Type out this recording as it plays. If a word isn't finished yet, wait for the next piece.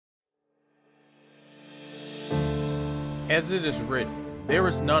As it is written, there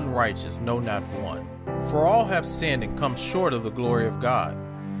is none righteous, no, not one. For all have sinned and come short of the glory of God.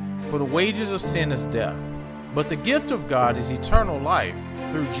 For the wages of sin is death, but the gift of God is eternal life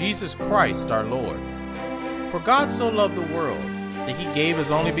through Jesus Christ our Lord. For God so loved the world, that he gave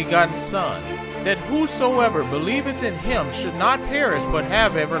his only begotten Son, that whosoever believeth in him should not perish, but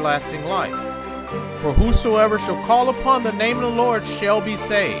have everlasting life. For whosoever shall call upon the name of the Lord shall be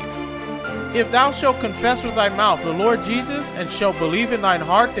saved. If thou shalt confess with thy mouth the Lord Jesus, and shalt believe in thine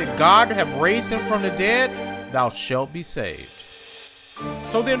heart that God hath raised him from the dead, thou shalt be saved.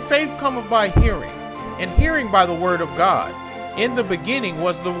 So then faith cometh by hearing, and hearing by the word of God. In the beginning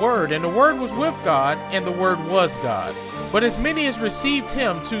was the Word, and the Word was with God, and the Word was God. But as many as received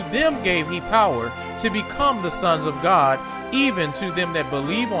him, to them gave he power to become the sons of God, even to them that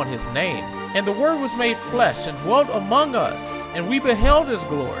believe on his name. And the Word was made flesh, and dwelt among us, and we beheld his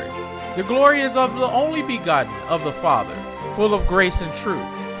glory. The glory is of the only begotten of the Father, full of grace and truth.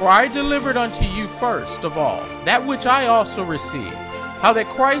 For I delivered unto you first of all that which I also received, how that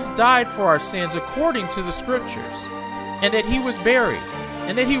Christ died for our sins according to the Scriptures, and that he was buried,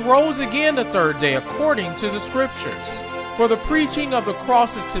 and that he rose again the third day according to the Scriptures. For the preaching of the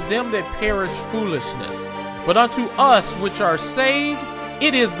cross is to them that perish foolishness, but unto us which are saved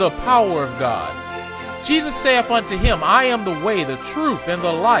it is the power of God. Jesus saith unto him, I am the way, the truth, and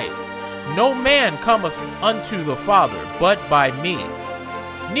the life. No man cometh unto the Father but by me.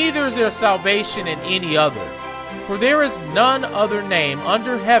 Neither is there salvation in any other, for there is none other name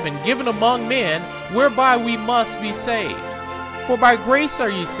under heaven given among men whereby we must be saved. For by grace are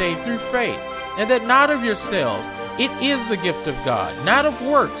ye saved through faith, and that not of yourselves, it is the gift of God, not of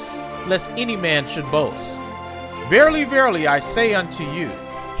works, lest any man should boast. Verily, verily, I say unto you,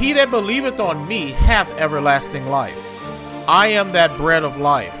 he that believeth on me hath everlasting life. I am that bread of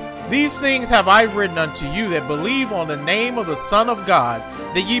life. These things have I written unto you that believe on the name of the Son of God,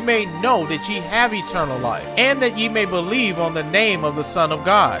 that ye may know that ye have eternal life, and that ye may believe on the name of the Son of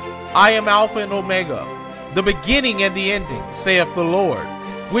God. I am Alpha and Omega, the beginning and the ending, saith the Lord,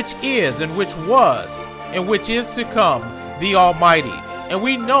 which is, and which was, and which is to come, the Almighty. And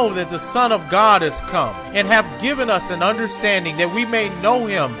we know that the Son of God is come, and hath given us an understanding that we may know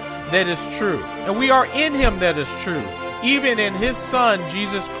him that is true. And we are in him that is true, even in his Son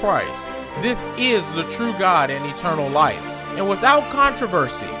Jesus Christ. This is the true God and eternal life. And without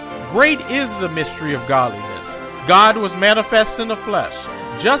controversy, great is the mystery of godliness. God was manifest in the flesh,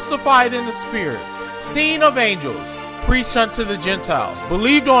 justified in the Spirit, seen of angels, preached unto the Gentiles,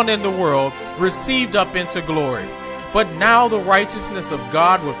 believed on in the world, received up into glory. But now the righteousness of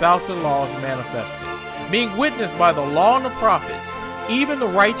God without the law is manifested, being witnessed by the law and the prophets, even the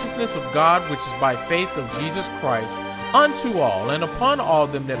righteousness of God which is by faith of Jesus Christ, unto all and upon all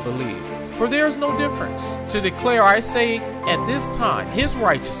them that believe. For there is no difference. To declare, I say, at this time, his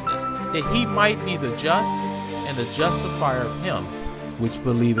righteousness, that he might be the just and the justifier of him which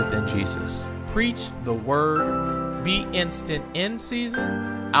believeth in Jesus. Preach the word, be instant in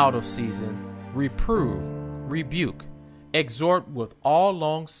season, out of season, reprove, rebuke, exhort with all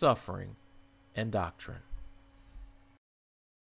long suffering and doctrine.